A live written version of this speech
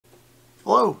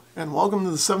Hello and welcome to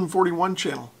the 741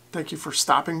 channel. Thank you for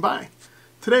stopping by.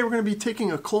 Today we're going to be taking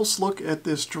a close look at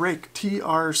this Drake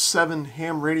TR7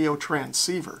 Ham Radio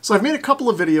transceiver. So I've made a couple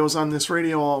of videos on this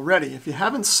radio already. If you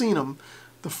haven't seen them,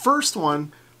 the first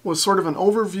one was sort of an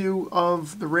overview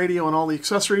of the radio and all the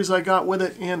accessories I got with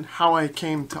it and how I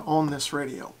came to own this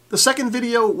radio. The second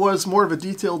video was more of a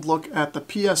detailed look at the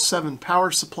PS7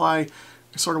 power supply.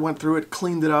 I sort of went through it,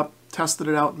 cleaned it up, tested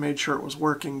it out, and made sure it was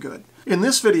working good. In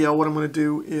this video, what I'm going to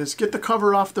do is get the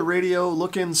cover off the radio,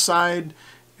 look inside,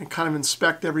 and kind of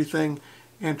inspect everything,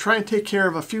 and try and take care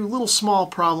of a few little small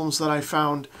problems that I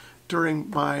found during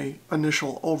my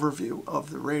initial overview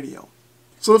of the radio.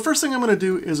 So the first thing I'm going to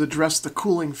do is address the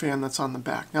cooling fan that's on the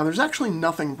back. Now there's actually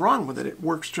nothing wrong with it. It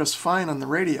works just fine on the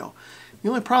radio. The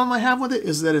only problem I have with it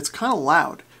is that it's kind of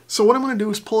loud. So what I'm going to do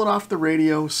is pull it off the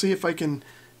radio, see if I can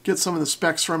get some of the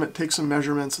specs from it, take some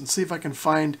measurements, and see if I can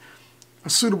find a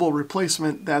suitable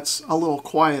replacement that's a little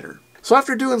quieter. So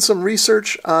after doing some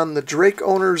research on the Drake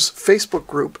owners Facebook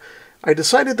group, I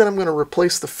decided that I'm going to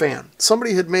replace the fan.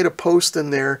 Somebody had made a post in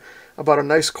there about a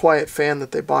nice quiet fan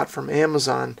that they bought from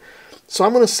Amazon. So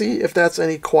I'm going to see if that's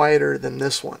any quieter than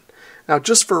this one. Now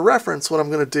just for reference, what I'm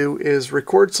going to do is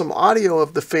record some audio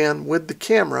of the fan with the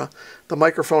camera. The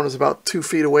microphone is about 2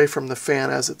 feet away from the fan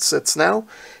as it sits now.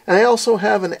 And I also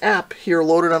have an app here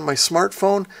loaded on my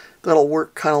smartphone that'll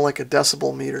work kind of like a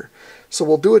decibel meter. So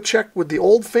we'll do a check with the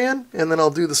old fan, and then I'll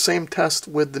do the same test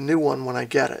with the new one when I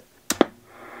get it.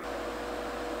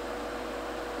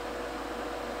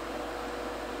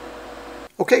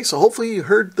 Okay, so hopefully you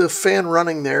heard the fan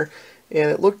running there,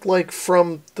 and it looked like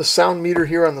from the sound meter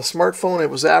here on the smartphone, it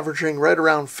was averaging right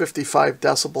around 55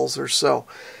 decibels or so.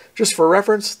 Just for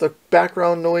reference, the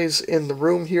background noise in the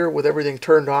room here with everything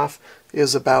turned off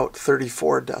is about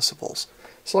 34 decibels.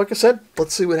 So like I said,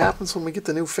 let's see what happens when we get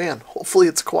the new fan. Hopefully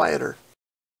it's quieter.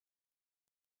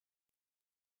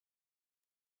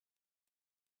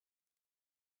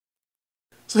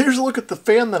 So here's a look at the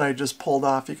fan that I just pulled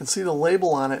off. You can see the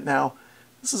label on it now.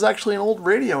 This is actually an old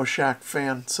Radio Shack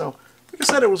fan. So like I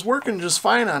said, it was working just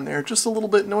fine on there, just a little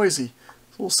bit noisy.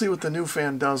 So we'll see what the new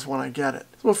fan does when I get it.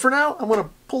 So for now, I'm going to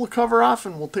pull the cover off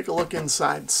and we'll take a look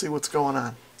inside and see what's going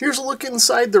on. Here's a look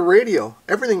inside the radio.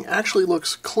 Everything actually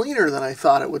looks cleaner than I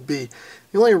thought it would be.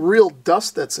 The only real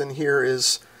dust that's in here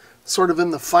is sort of in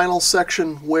the final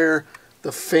section where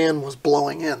the fan was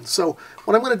blowing in. So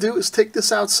what I'm going to do is take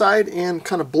this outside and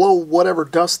kind of blow whatever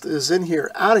dust is in here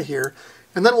out of here,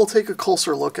 and then we'll take a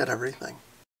closer look at everything.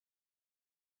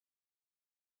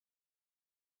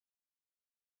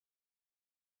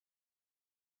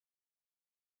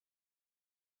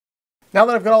 Now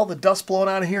that I've got all the dust blown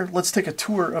out of here, let's take a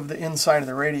tour of the inside of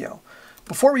the radio.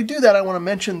 Before we do that, I want to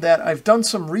mention that I've done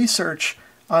some research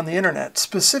on the internet,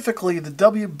 specifically the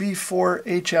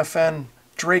WB4HFN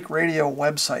Drake Radio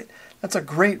website. That's a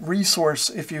great resource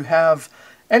if you have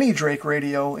any Drake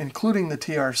radio, including the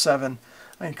TR7.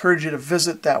 I encourage you to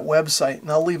visit that website, and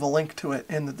I'll leave a link to it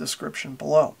in the description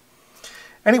below.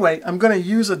 Anyway, I'm going to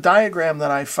use a diagram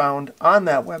that I found on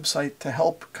that website to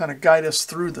help kind of guide us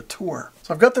through the tour.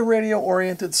 So I've got the radio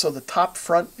oriented so the top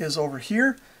front is over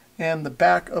here and the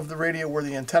back of the radio where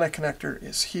the antenna connector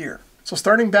is here. So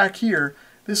starting back here,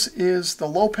 this is the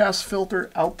low pass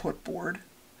filter output board.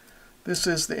 This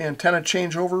is the antenna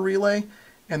changeover relay,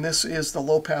 and this is the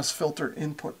low pass filter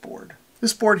input board.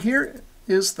 This board here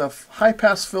is the high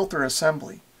pass filter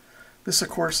assembly. This, of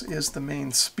course, is the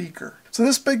main speaker. So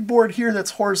this big board here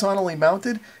that's horizontally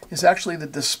mounted is actually the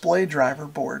display driver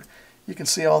board. You can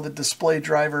see all the display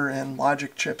driver and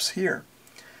logic chips here.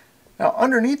 Now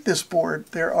underneath this board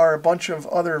there are a bunch of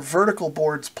other vertical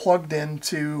boards plugged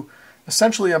into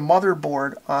essentially a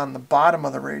motherboard on the bottom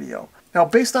of the radio. Now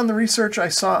based on the research I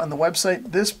saw on the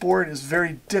website, this board is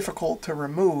very difficult to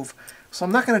remove, so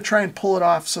I'm not going to try and pull it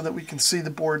off so that we can see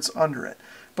the boards under it.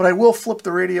 But I will flip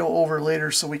the radio over later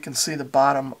so we can see the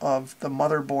bottom of the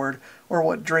motherboard, or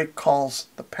what Drake calls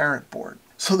the parent board.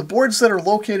 So the boards that are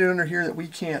located under here that we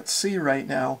can't see right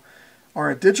now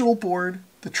are a digital board,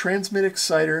 the transmit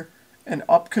exciter, an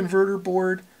up converter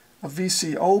board, a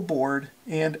VCO board,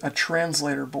 and a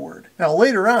translator board. Now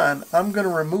later on, I'm going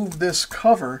to remove this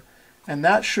cover, and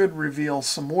that should reveal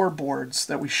some more boards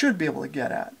that we should be able to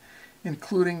get at,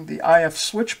 including the IF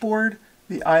switchboard,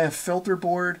 the IF filter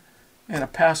board, and a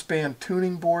passband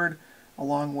tuning board,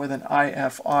 along with an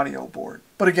IF audio board.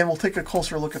 But again, we'll take a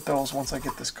closer look at those once I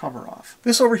get this cover off.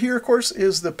 This over here, of course,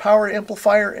 is the power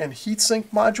amplifier and heatsink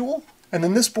module. And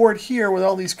then this board here with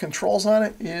all these controls on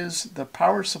it is the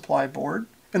power supply board.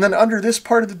 And then under this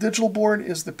part of the digital board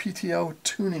is the PTO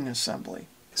tuning assembly.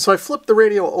 So I flipped the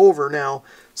radio over now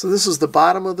So this is the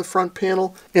bottom of the front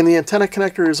panel, and the antenna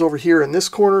connector is over here in this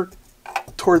corner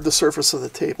toward the surface of the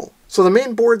table. So the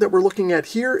main board that we're looking at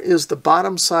here is the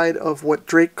bottom side of what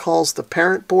Drake calls the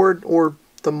parent board, or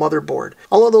the motherboard.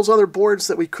 All of those other boards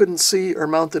that we couldn't see are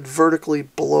mounted vertically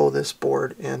below this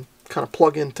board and kind of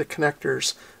plug into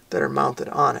connectors that are mounted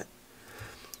on it.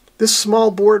 This small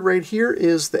board right here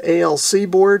is the ALC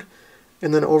board,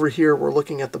 and then over here we're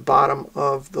looking at the bottom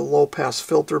of the low-pass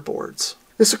filter boards.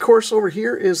 This, of course, over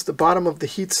here is the bottom of the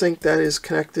heatsink that is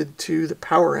connected to the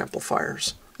power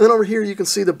amplifiers. And then over here you can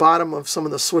see the bottom of some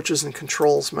of the switches and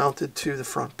controls mounted to the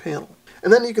front panel.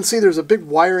 And then you can see there's a big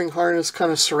wiring harness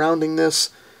kind of surrounding this,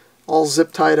 all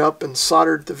zip tied up and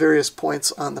soldered to various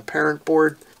points on the parent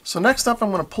board. So next up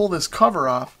I'm going to pull this cover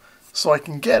off so I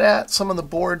can get at some of the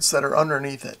boards that are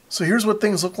underneath it. So here's what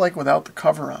things look like without the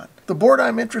cover on. The board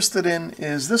I'm interested in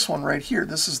is this one right here.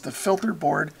 This is the filter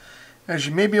board. As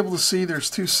you may be able to see, there's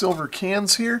two silver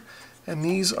cans here, and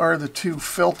these are the two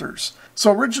filters.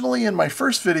 So originally in my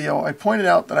first video, I pointed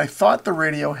out that I thought the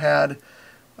radio had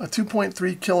a 2.3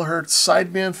 kilohertz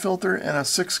sideband filter and a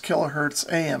 6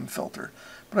 kilohertz AM filter,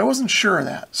 but I wasn't sure of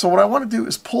that. So what I want to do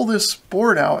is pull this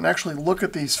board out and actually look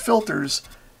at these filters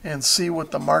and see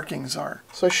what the markings are.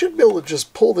 So I should be able to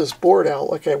just pull this board out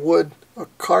like I would a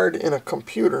card in a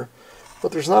computer,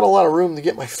 but there's not a lot of room to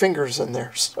get my fingers in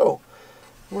there, so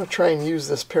I'm going to try and use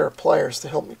this pair of pliers to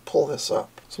help me pull this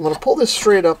up. So I'm going to pull this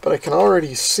straight up, but I can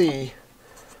already see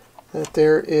that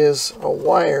there is a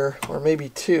wire, or maybe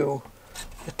two,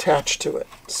 attached to it.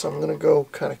 So I'm going to go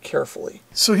kind of carefully.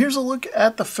 So here's a look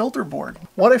at the filter board.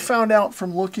 What I found out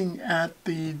from looking at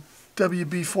the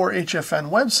WB4HFN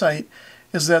website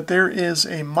is that there is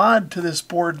a mod to this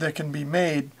board that can be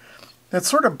made that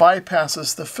sort of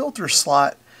bypasses the filter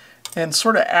slot and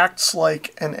sort of acts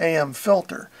like an AM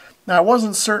filter. Now, I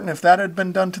wasn't certain if that had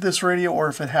been done to this radio or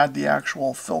if it had the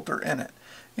actual filter in it.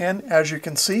 And as you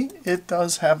can see, it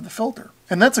does have the filter.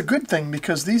 And that's a good thing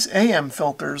because these AM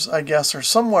filters, I guess, are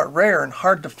somewhat rare and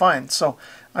hard to find. So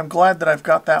I'm glad that I've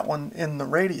got that one in the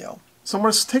radio. So I'm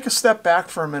going to take a step back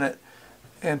for a minute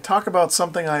and talk about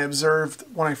something I observed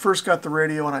when I first got the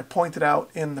radio and I pointed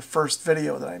out in the first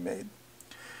video that I made.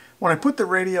 When I put the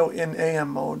radio in AM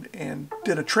mode and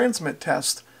did a transmit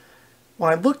test,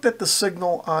 when I looked at the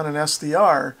signal on an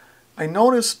SDR, I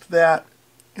noticed that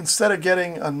instead of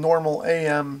getting a normal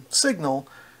AM signal,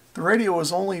 the radio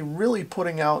was only really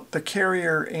putting out the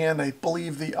carrier and I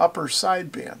believe the upper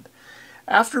sideband.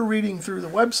 After reading through the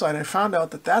website, I found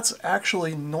out that that's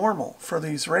actually normal for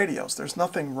these radios. There's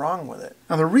nothing wrong with it.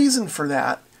 Now the reason for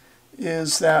that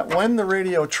is that when the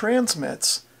radio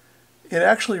transmits, it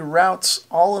actually routes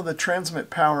all of the transmit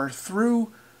power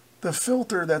through the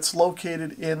filter that's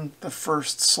located in the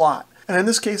first slot. And in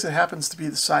this case, it happens to be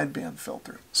the sideband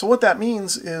filter. So what that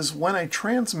means is when I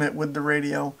transmit with the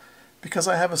radio, because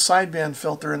I have a sideband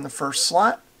filter in the first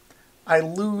slot, I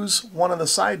lose one of the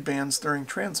sidebands during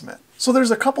transmit. So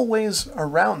there's a couple ways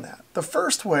around that. The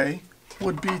first way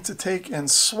would be to take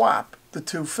and swap the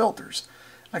two filters.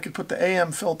 I could put the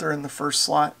AM filter in the first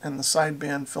slot and the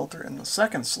sideband filter in the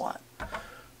second slot.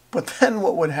 But then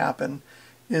what would happen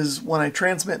is when I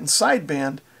transmit in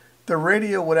sideband, the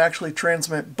radio would actually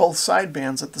transmit both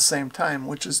sidebands at the same time,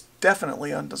 which is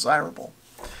definitely undesirable.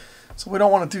 So we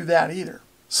don't want to do that either.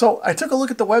 So I took a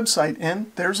look at the website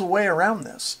and there's a way around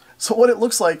this. So what it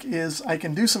looks like is I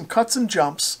can do some cuts and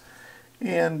jumps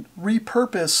and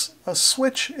repurpose a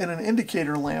switch and an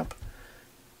indicator lamp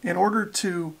in order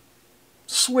to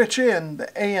switch in the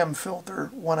AM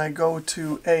filter when I go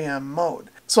to AM mode.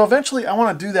 So eventually I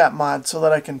want to do that mod so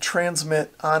that I can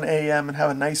transmit on AM and have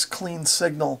a nice clean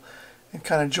signal and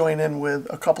kind of join in with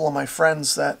a couple of my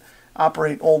friends that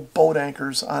operate old boat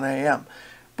anchors on AM.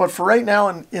 But for right now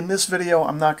in this video,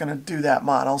 I'm not going to do that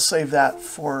mod. I'll save that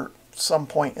for some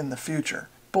point in the future.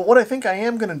 But what I think I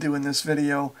am going to do in this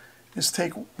video is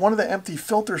take one of the empty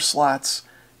filter slots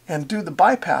and do the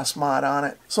bypass mod on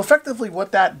it. So effectively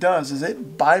what that does is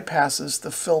it bypasses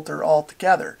the filter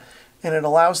altogether, and it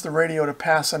allows the radio to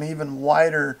pass an even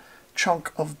wider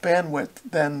chunk of bandwidth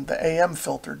than the AM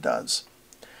filter does.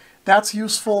 That's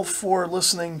useful for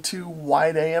listening to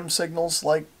wide AM signals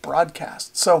like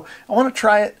broadcast. So I want to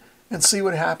try it and see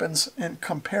what happens and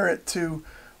compare it to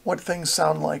what things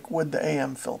sound like with the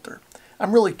AM filter.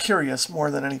 I'm really curious more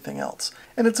than anything else.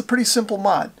 And it's a pretty simple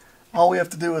mod. All we have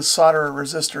to do is solder a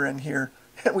resistor in here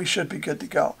and we should be good to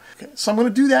go. Okay, so I'm going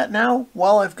to do that now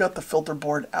while I've got the filter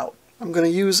board out. I'm going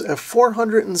to use a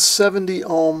 470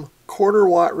 ohm quarter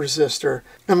watt resistor.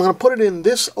 I'm going to put it in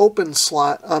this open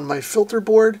slot on my filter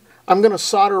board. I'm going to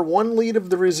solder one lead of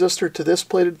the resistor to this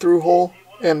plated through hole,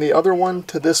 and the other one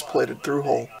to this plated through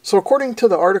hole. So according to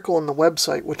the article on the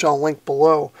website, which I'll link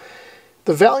below,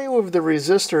 the value of the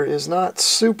resistor is not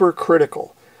super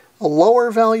critical. A lower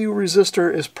value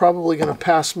resistor is probably going to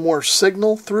pass more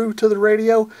signal through to the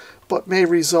radio, but may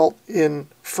result in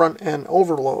front end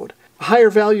overload. A higher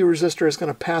value resistor is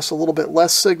going to pass a little bit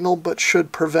less signal, but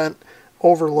should prevent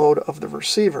overload of the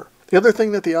receiver. The other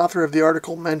thing that the author of the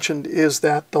article mentioned is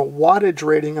that the wattage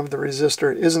rating of the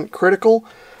resistor isn't critical,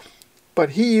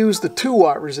 but he used the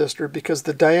 2-watt resistor because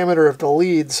the diameter of the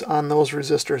leads on those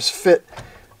resistors fit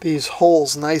these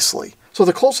holes nicely. So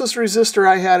the closest resistor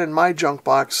I had in my junk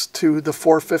box to the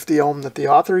 450 ohm that the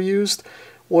author used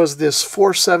was this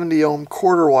 470 ohm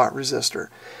 1/4 watt resistor.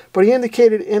 But he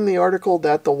indicated in the article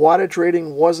that the wattage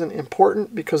rating wasn't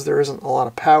important because there isn't a lot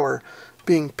of power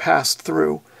being passed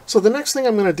through. So the next thing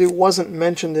I'm going to do wasn't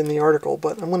mentioned in the article,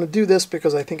 but I'm going to do this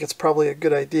because I think it's probably a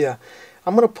good idea.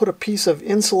 I'm going to put a piece of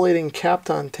insulating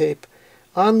Kapton tape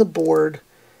on the board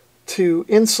to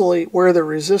insulate where the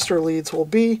resistor leads will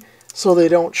be so they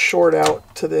don't short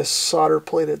out to this solder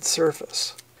plated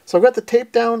surface. So I've got the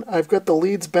tape down, I've got the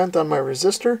leads bent on my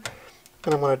resistor,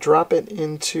 and I'm going to drop it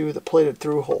into the plated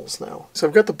through holes now. So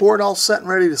I've got the board all set and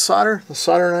ready to solder. The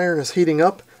soldering iron is heating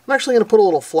up. I'm actually going to put a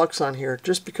little flux on here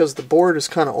just because the board is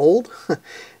kind of old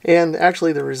and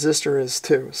actually the resistor is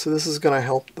too. So this is going to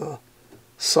help the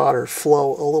solder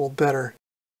flow a little better.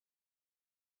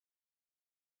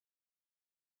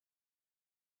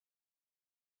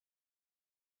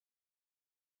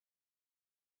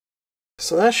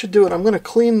 So that should do it. I'm going to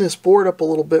clean this board up a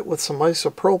little bit with some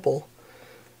isopropyl,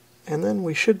 and then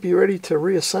we should be ready to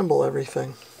reassemble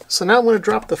everything. So now I'm going to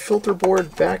drop the filter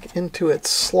board back into its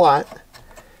slot.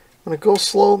 I'm going to go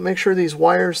slow, make sure these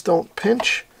wires don't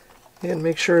pinch, and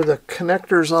make sure the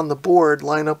connectors on the board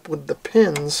line up with the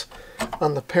pins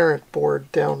on the parent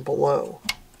board down below.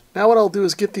 Now what I'll do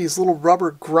is get these little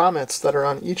rubber grommets that are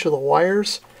on each of the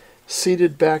wires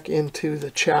seated back into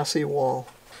the chassis wall.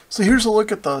 So here's a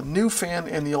look at the new fan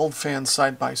and the old fan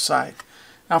side by side.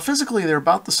 Now physically they're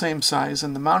about the same size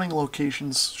and the mounting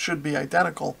locations should be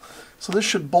identical, so this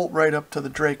should bolt right up to the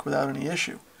Drake without any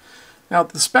issue. Now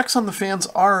the specs on the fans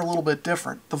are a little bit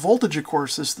different. The voltage of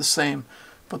course is the same,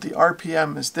 but the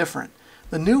RPM is different.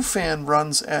 The new fan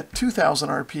runs at 2000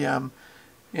 RPM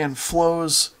and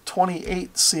flows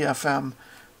 28 CFM,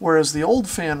 whereas the old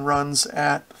fan runs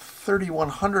at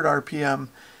 3100 RPM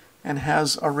and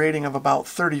has a rating of about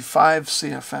 35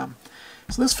 CFM.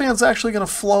 So this fan's actually going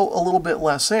to flow a little bit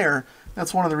less air.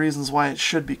 That's one of the reasons why it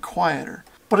should be quieter.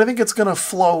 But I think it's going to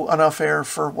flow enough air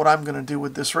for what I'm going to do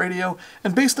with this radio.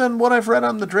 And based on what I've read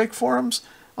on the Drake forums,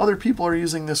 other people are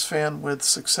using this fan with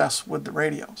success with the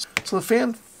radios. So the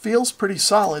fan feels pretty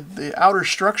solid. The outer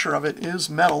structure of it is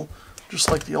metal, just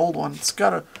like the old one. It's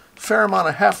got a fair amount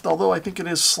of heft, although I think it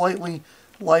is slightly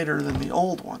lighter than the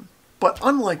old one. But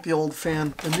unlike the old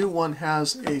fan, the new one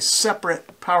has a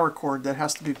separate power cord that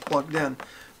has to be plugged in,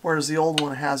 whereas the old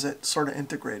one has it sort of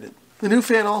integrated. The new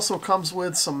fan also comes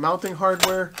with some mounting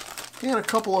hardware and a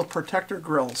couple of protector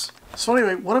grills. So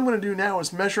anyway, what I'm going to do now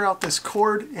is measure out this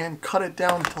cord and cut it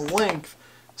down to length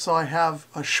so I have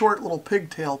a short little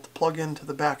pigtail to plug into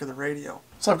the back of the radio.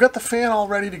 So I've got the fan all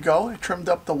ready to go. I trimmed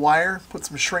up the wire, put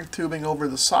some shrink tubing over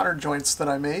the solder joints that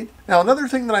I made. Now another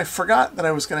thing that I forgot that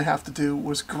I was going to have to do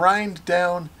was grind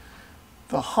down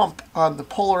the hump on the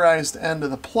polarized end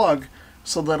of the plug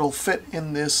so that it'll fit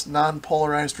in this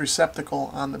non-polarized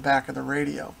receptacle on the back of the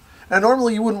radio. Now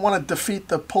normally you wouldn't want to defeat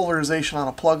the polarization on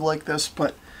a plug like this,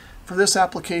 but for this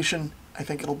application I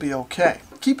think it'll be okay.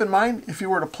 Keep in mind, if you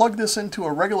were to plug this into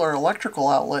a regular electrical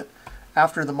outlet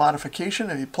after the modification,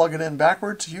 if you plug it in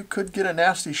backwards, you could get a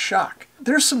nasty shock.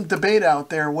 There's some debate out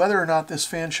there whether or not this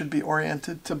fan should be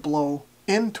oriented to blow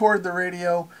in toward the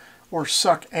radio or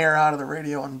suck air out of the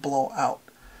radio and blow out.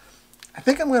 I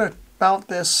think I'm going to mount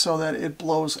this so that it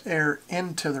blows air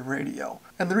into the radio.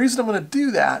 And the reason I'm going to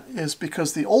do that is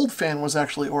because the old fan was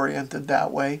actually oriented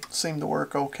that way. It seemed to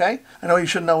work okay. I know you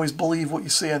shouldn't always believe what you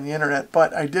see on the internet,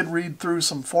 but I did read through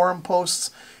some forum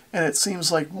posts and it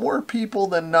seems like more people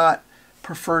than not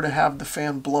prefer to have the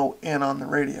fan blow in on the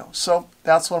radio. So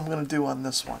that's what I'm going to do on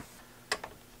this one.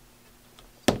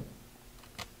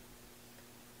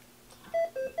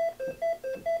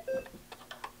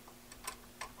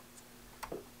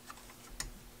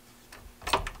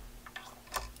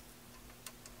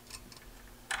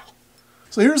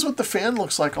 So here's what the fan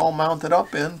looks like all mounted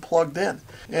up and plugged in.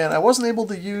 And I wasn't able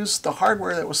to use the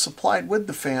hardware that was supplied with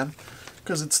the fan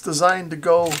because it's designed to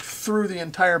go through the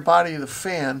entire body of the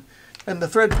fan. And the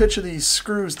thread pitch of these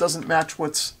screws doesn't match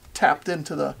what's tapped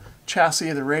into the chassis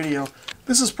of the radio.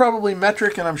 This is probably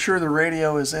metric, and I'm sure the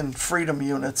radio is in freedom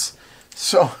units,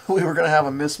 so we were going to have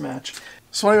a mismatch.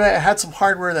 So anyway, I had some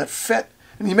hardware that fit,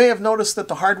 and you may have noticed that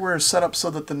the hardware is set up so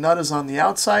that the nut is on the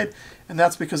outside, and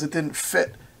that's because it didn't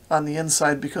fit on the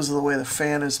inside because of the way the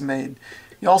fan is made.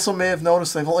 You also may have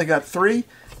noticed I've only got 3,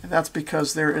 and that's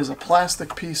because there is a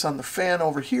plastic piece on the fan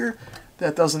over here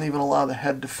that doesn't even allow the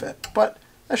head to fit. But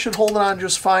that should hold it on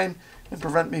just fine and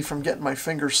prevent me from getting my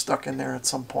fingers stuck in there at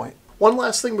some point. One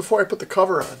last thing before I put the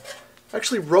cover on. I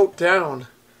actually wrote down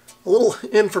a little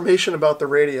information about the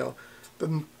radio.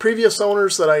 The previous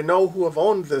owners that I know who have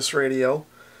owned this radio,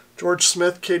 George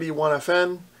Smith,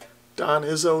 KD1FN, Don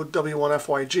Izzo,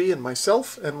 W1FYG, and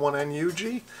myself,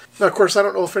 N1NUG. Now, of course, I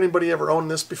don't know if anybody ever owned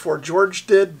this before George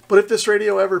did, but if this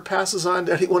radio ever passes on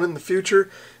to anyone in the future,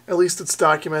 at least it's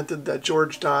documented that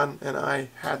George, Don, and I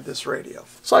had this radio.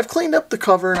 So I've cleaned up the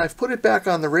cover and I've put it back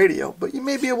on the radio, but you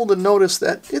may be able to notice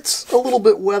that it's a little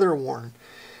bit weather worn.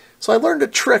 So I learned a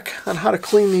trick on how to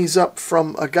clean these up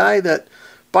from a guy that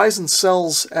buys and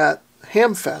sells at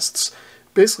ham fests.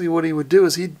 Basically what he would do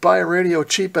is he'd buy a radio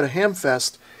cheap at a ham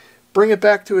fest, bring it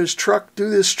back to his truck, do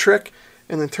this trick,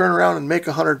 and then turn around and make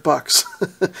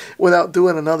 $100 without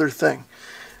doing another thing.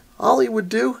 All he would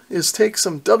do is take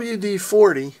some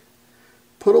WD-40,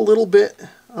 put a little bit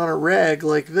on a rag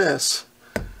like this,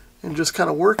 and just kind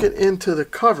of work it into the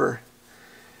cover.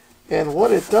 And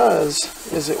what it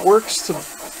does is it works to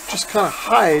just kind of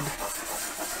hide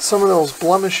some of those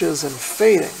blemishes and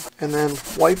fading, and then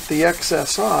wipe the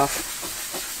excess off.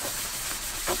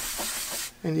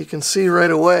 And you can see right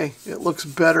away it looks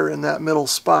better in that middle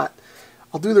spot.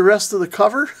 I'll do the rest of the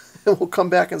cover and we'll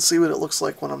come back and see what it looks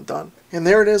like when I'm done. And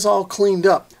there it is, all cleaned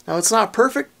up. Now it's not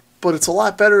perfect, but it's a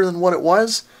lot better than what it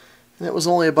was. And it was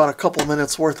only about a couple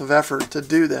minutes worth of effort to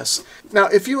do this. Now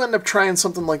if you end up trying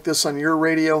something like this on your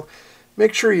radio,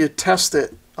 make sure you test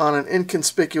it on an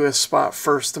inconspicuous spot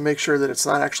first to make sure that it's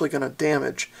not actually going to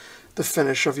damage the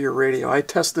finish of your radio. I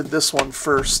tested this one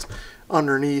first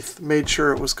underneath, made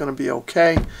sure it was going to be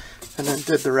okay, and then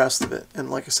did the rest of it. And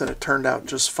like I said, it turned out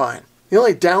just fine. The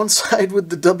only downside with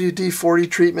the WD-40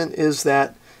 treatment is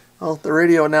that, well, the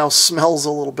radio now smells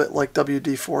a little bit like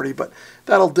WD-40, but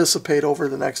that'll dissipate over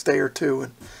the next day or two,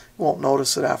 and you won't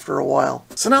notice it after a while.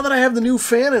 So now that I have the new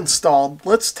fan installed,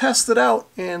 let's test it out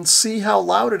and see how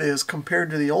loud it is compared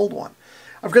to the old one.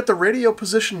 I've got the radio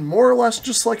positioned more or less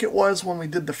just like it was when we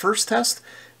did the first test,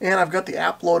 and I've got the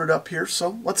app loaded up here,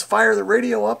 so let's fire the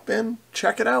radio up and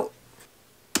check it out.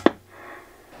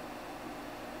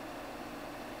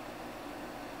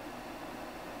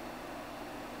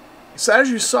 So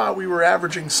as you saw, we were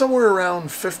averaging somewhere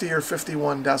around 50 or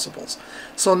 51 decibels.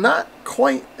 So not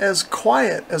quite as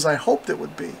quiet as I hoped it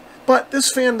would be. But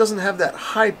this fan doesn't have that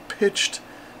high-pitched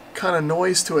kind of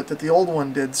noise to it that the old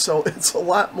one did, so it's a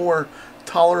lot more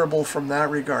tolerable from that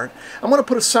regard. I'm going to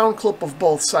put a sound clip of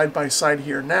both side by side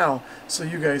here now so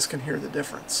you guys can hear the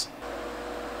difference.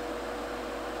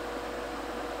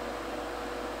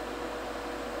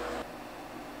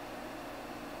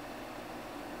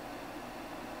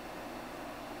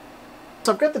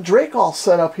 So I've got the Drake all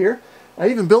set up here. I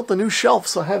even built the new shelf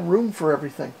so I had room for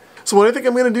everything. So what I think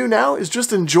I'm going to do now is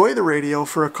just enjoy the radio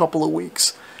for a couple of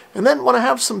weeks. And then when I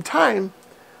have some time,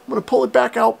 I'm going to pull it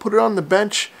back out, put it on the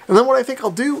bench, and then what I think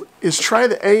I'll do is try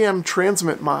the AM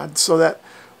transmit mod so that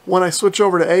when I switch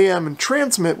over to AM and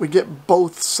transmit, we get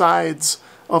both sides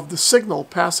of the signal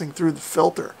passing through the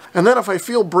filter. And then if I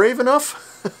feel brave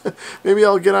enough, maybe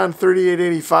I'll get on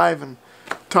 3885 and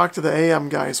talk to the AM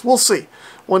guys. We'll see,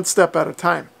 one step at a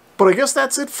time. But I guess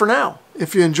that's it for now.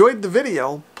 If you enjoyed the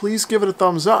video, please give it a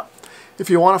thumbs up. If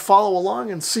you want to follow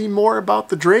along and see more about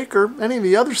the Drake or any of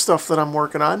the other stuff that I'm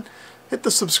working on, hit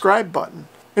the subscribe button.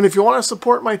 And if you want to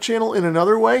support my channel in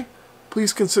another way,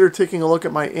 please consider taking a look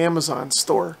at my Amazon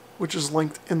store, which is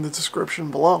linked in the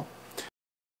description below.